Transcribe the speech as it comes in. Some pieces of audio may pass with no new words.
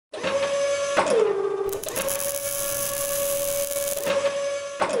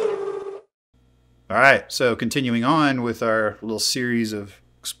All right, so continuing on with our little series of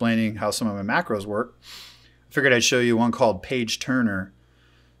explaining how some of my macros work, I figured I'd show you one called page turner,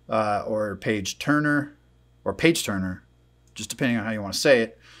 or page turner, just depending on how you want to say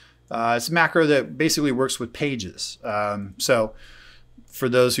it. It's a macro that basically works with pages. So for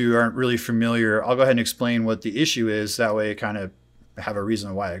those who aren't really familiar, I'll go ahead and explain what the issue is. That way I kind of have a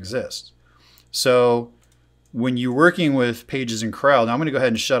reason why it exists. So when you're working with pages in Corel, now I'm going to go ahead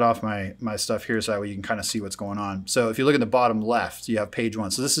and shut off my stuff here so that way you can kind of see what's going on. So if you look at the bottom left, you have page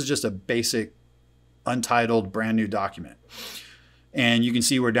 1. So this is just a basic untitled brand new document. And you can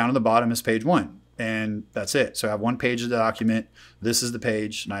see where down at the bottom is page 1. And that's it. So I have one page of the document. This is the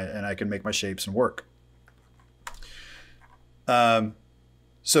page, and I can make my shapes and work.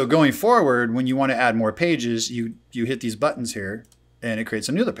 So going forward, when you want to add more pages, you hit these buttons here, and it creates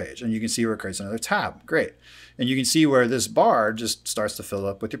another page. And you can see where it creates another tab. Great. And you can see where this bar just starts to fill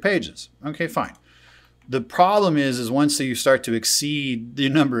up with your pages. Okay, fine. The problem is once you start to exceed the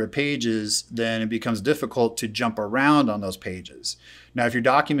number of pages, then it becomes difficult to jump around on those pages. Now, if your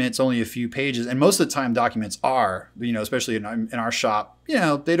document's only a few pages, and most of the time documents are, especially in our shop,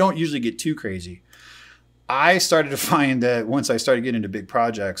 they don't usually get too crazy. I started to find that once I started getting into big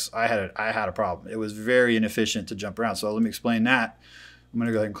projects, I had a problem. It was very inefficient to jump around. So let me explain that. I'm going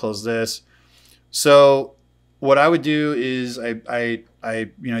to go ahead and close this. So what I would do is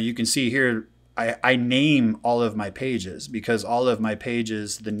you can see here, I name all of my pages because all of my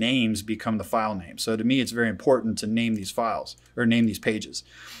pages, the names become the file name. So to me, it's very important to name these files or name these pages.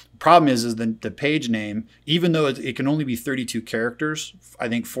 The problem is the page name, even though it can only be 32 characters, I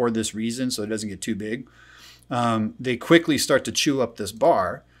think for this reason, so it doesn't get too big, they quickly start to chew up this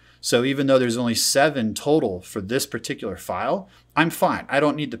bar. So even though there's only 7 total for this particular file, I'm fine. I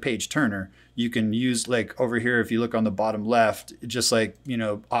don't need the page turner. You can use, like over here, if you look on the bottom left, just like,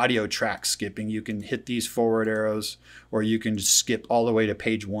 audio track skipping, you can hit these forward arrows, or you can just skip all the way to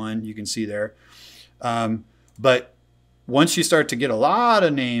page 1, you can see there. But once you start to get a lot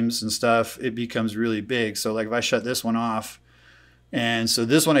of names and stuff, it becomes really big. So like if I shut this one off, and so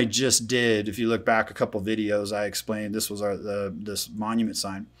this one I just did, if you look back a couple videos, I explained this was this monument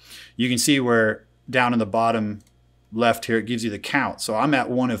sign. You can see where down in the bottom left here, it gives you the count. So I'm at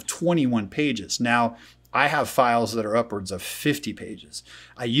one of 21 pages. Now, I have files that are upwards of 50 pages.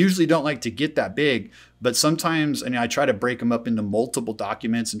 I usually don't like to get that big, but sometimes, I try to break them up into multiple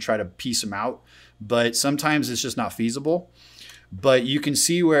documents and try to piece them out, but sometimes it's just not feasible. But you can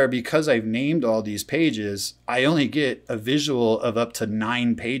see where, because I've named all these pages, I only get a visual of up to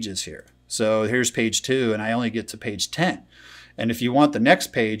 9 pages here. So here's page 2, and I only get to page 10. And if you want the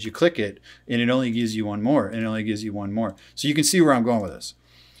next page, you click it, and it only gives you one more, and it only gives you one more. So you can see where I'm going with this.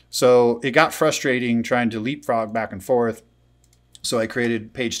 So it got frustrating trying to leapfrog back and forth. So I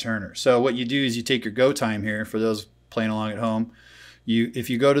created page turner. So what you do is you take your go time here, for those playing along at home. If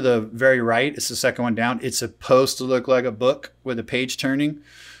you go to the very right, it's the second one down. It's supposed to look like a book with a page turning.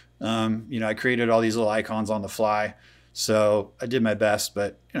 I created all these little icons on the fly. So I did my best,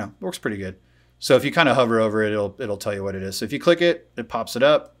 but it works pretty good. So if you kind of hover over it, it'll tell you what it is. So if you click it, it pops it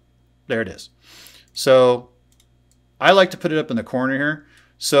up. There it is. So I like to put it up in the corner here.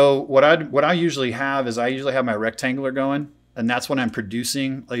 So what I usually have is I usually have my rectangular going, and that's when I'm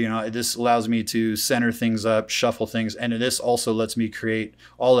producing. This allows me to center things up, shuffle things, and this also lets me create,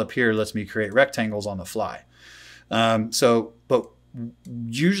 all up here lets me create rectangles on the fly. But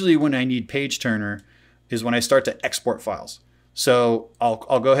usually when I need page turner is when I start to export files. So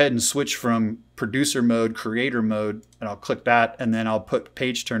I'll go ahead and switch from producer mode, creator mode, and I'll click that, and then I'll put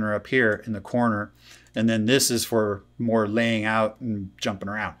page turner up here in the corner. And then this is for more laying out and jumping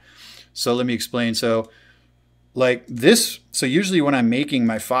around. So let me explain. So like this, so usually when I'm making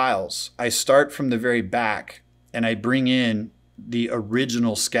my files, I start from the very back and I bring in the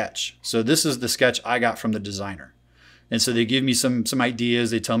original sketch. So this is the sketch I got from the designer. And so they give me some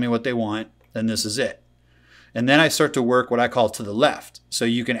ideas, they tell me what they want, and this is it. And then I start to work what I call to the left. So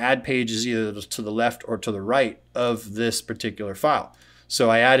you can add pages either to the left or to the right of this particular file. So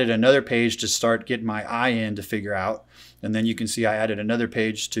I added another page to start getting my eye in to figure out. And then you can see I added another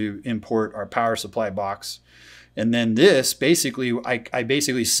page to import our power supply box. And then this, basically, I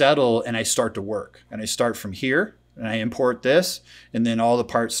basically settle and I start to work. And I start from here and I import this, and then all the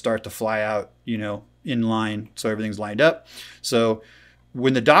parts start to fly out, in line. So everything's lined up. So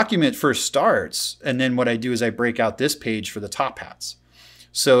when the document first starts, and then what I do is I break out this page for the top hats.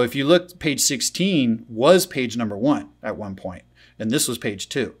 So if you look, page 16 was page number 1 at one point, and this was page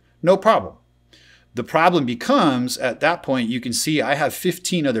 2. No problem. The problem becomes, at that point, you can see I have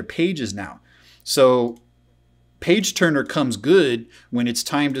 15 other pages now. So page turner comes good when it's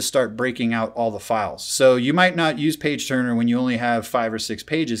time to start breaking out all the files. So you might not use page turner when you only have 5 or 6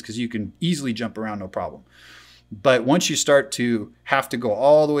 pages because you can easily jump around no problem. But once you start to have to go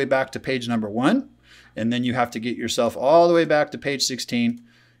all the way back to page number 1, and then you have to get yourself all the way back to page 16,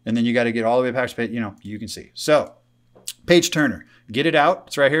 and then you got to get all the way back to page, you can see. So page turner, get it out.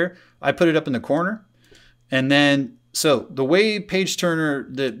 It's right here. I put it up in the corner. And then, so the way page turner,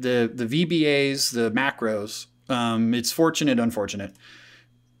 the VBAs, the macros, it's fortunate, unfortunate.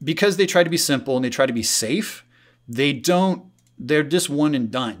 Because they try to be simple and they try to be safe, they're just one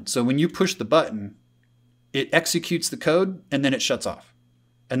and done. So when you push the button, it executes the code and then it shuts off.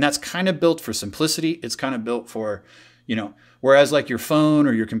 And that's kind of built for simplicity. It's kind of built for, whereas like your phone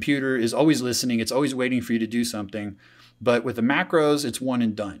or your computer is always listening, it's always waiting for you to do something. But with the macros, it's one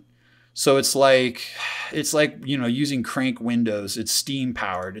and done. So it's like, using crank windows. It's steam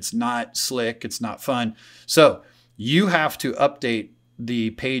powered. It's not slick. It's not fun. So you have to update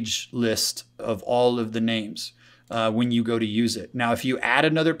the page list of all of the names when you go to use it. Now, if you add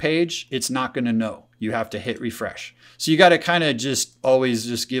another page, it's not going to know. You have to hit refresh. So you got to kind of always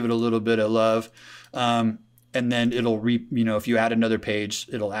just give it a little bit of love. And then it'll, if you add another page,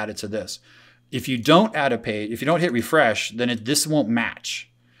 it'll add it to this. If you don't add a page, if you don't hit refresh, then this won't match.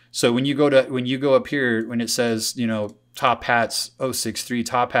 So when you go up here, when it says, top hats 063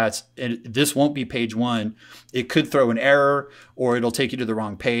 top hats, this won't be page 1. It could throw an error or it'll take you to the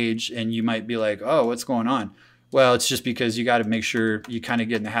wrong page. And you might be like, oh, what's going on? Well, it's just because you got to make sure you kind of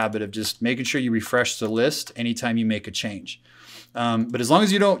get in the habit of just making sure you refresh the list anytime you make a change. But as long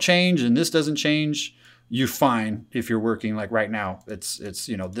as you don't change and this doesn't change, you're fine if you're working like right now. It's this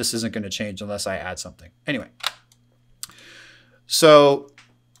isn't going to change unless I add something. Anyway, so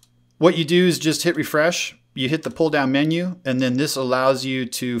what you do is just hit refresh. You hit the pull down menu, and then this allows you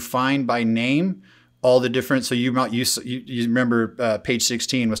to find by name all the different. So you remember page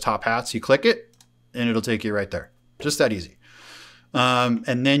 16 was top hats. You click it, and it'll take you right there. Just that easy.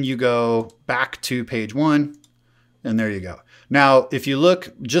 And then you go back to page 1, and there you go. Now, if you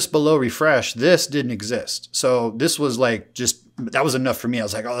look just below refresh, this didn't exist. So this was like that was enough for me. I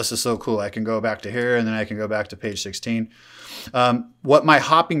was like, oh, this is so cool. I can go back to here, and then I can go back to page 16. What my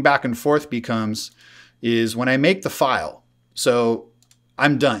hopping back and forth becomes is when I make the file. So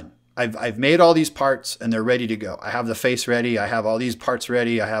I'm done. I've made all these parts and they're ready to go. I have the face ready. I have all these parts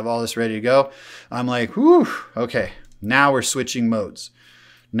ready. I have all this ready to go. I'm like, whew, okay, now we're switching modes.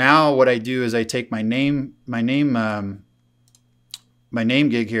 Now what I do is I take my name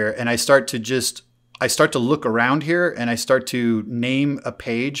gig here, and I start to look around here, and I start to name a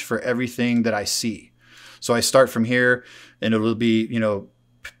page for everything that I see. So I start from here, and it'll be,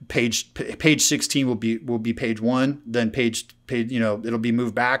 page 16 will be page 1, then page, it'll be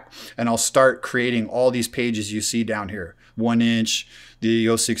moved back, and I'll start creating all these pages you see down here. 1 inch, the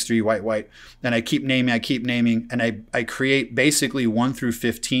 063 white, and I keep naming, and I create basically 1 through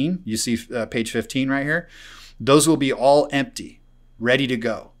 15. You see page 15 right here. Those will be all empty, ready to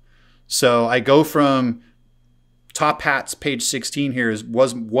go. So I go from top hats, page 16 here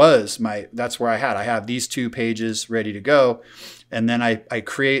that's where I have these 2 pages ready to go. And then I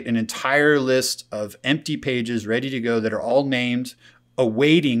create an entire list of empty pages ready to go that are all named,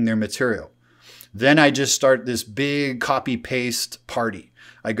 awaiting their material. Then I just start this big copy paste party.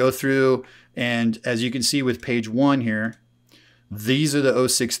 I go through, and as you can see with page 1 here, these are the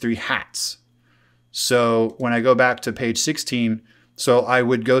 063 hats. So when I go back to page 16, so I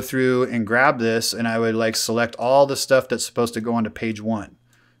would go through and grab this, and I would select all the stuff that's supposed to go onto page 1.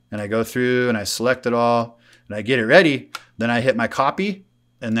 And I go through and I select it all, and I get it ready. Then I hit my copy,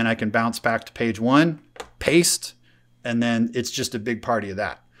 and then I can bounce back to page 1, paste, and then it's just a big party of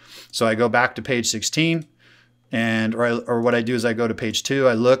that. So I go back to page 16, or what I do is I go to page 2,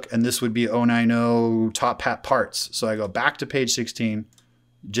 I look, and this would be 090 top hat parts. So I go back to page 16,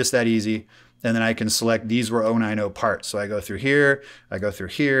 just that easy. And then I can select, these were 090 parts. So I go through here, I go through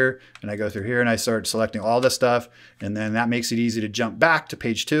here, and I go through here, and I start selecting all this stuff. And then that makes it easy to jump back to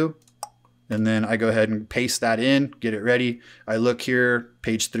page 2. And then I go ahead and paste that in, get it ready. I look here,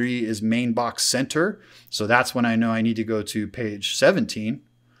 page 3 is main box center. So that's when I know I need to go to page 17.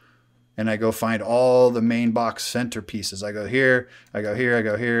 And I go find all the main box center pieces. I go here, I go here, I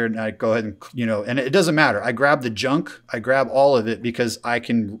go here, and I go ahead and, and it doesn't matter. I grab the junk, I grab all of it because I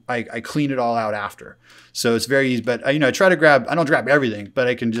clean it all out after. So it's very easy, but I try to grab, I don't grab everything, but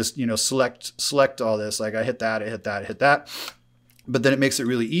I can just, select all this. Like I hit that, I hit that, I hit that. But then it makes it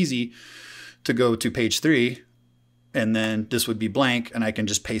really easy to go to page 3 and then this would be blank, and I can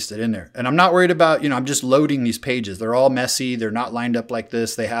just paste it in there. And I'm not worried about, I'm just loading these pages. They're all messy. They're not lined up like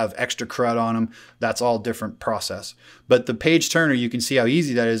this. They have extra crud on them. That's all different process. But the page turner, you can see how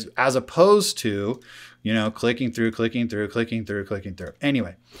easy that is, as opposed to, clicking through.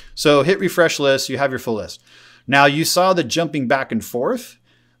 Anyway, so hit refresh list. You have your full list. Now you saw the jumping back and forth.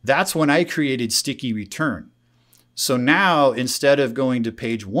 That's when I created sticky return. So now instead of going to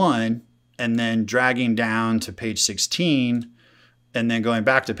page 1 and then dragging down to page 16 and then going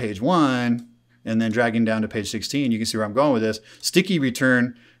back to page 1 and then dragging down to page 16, you can see where I'm going with this. Sticky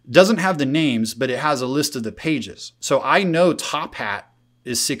return doesn't have the names, but it has a list of the pages. So I know top hat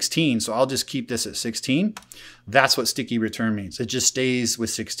is 16, so I'll just keep this at 16. That's what sticky return means. It just stays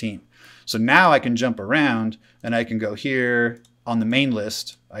with 16. So now I can jump around and I can go here on the main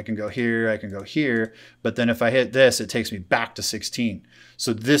list. I can go here, I can go here, but then if I hit this, it takes me back to 16.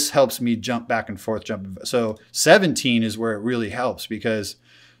 So this helps me jump back and forth. So 17 is where it really helps, because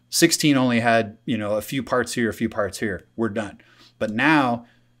 16 only had, a few parts here, a few parts here. We're done. But now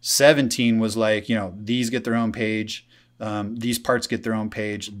 17 was like, these get their own page. These parts get their own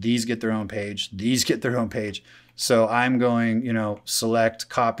page. These get their own page. These get their own page. So I'm going, select,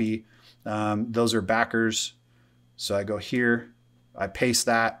 copy. Those are backers. So I go here, I paste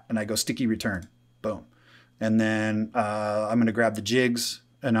that, and I go sticky return. Boom. And then I'm going to grab the jigs,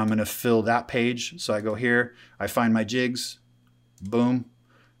 and I'm going to fill that page. So I go here, I find my jigs. Boom.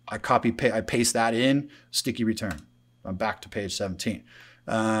 I paste that in, sticky return. I'm back to page 17.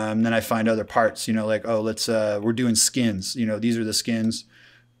 Then I find other parts, like, oh, we're doing skins. These are the skins,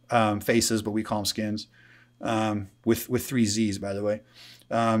 faces, but we call them skins, with 3 Z's, by the way.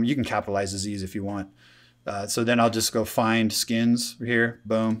 You can capitalize the Z's if you want. So then I'll just go find skins here,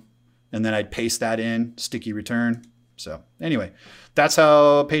 boom. And then I'd paste that in, sticky return. So anyway, that's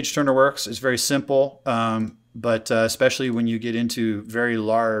how page turner works. It's very simple, but especially when you get into very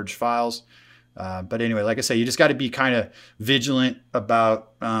large files. But anyway, like I say, you just got to be kind of vigilant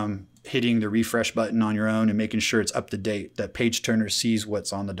about hitting the refresh button on your own and making sure it's up to date, that page turner sees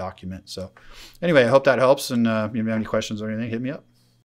what's on the document. So anyway, I hope that helps. And if you have any questions or anything, hit me up.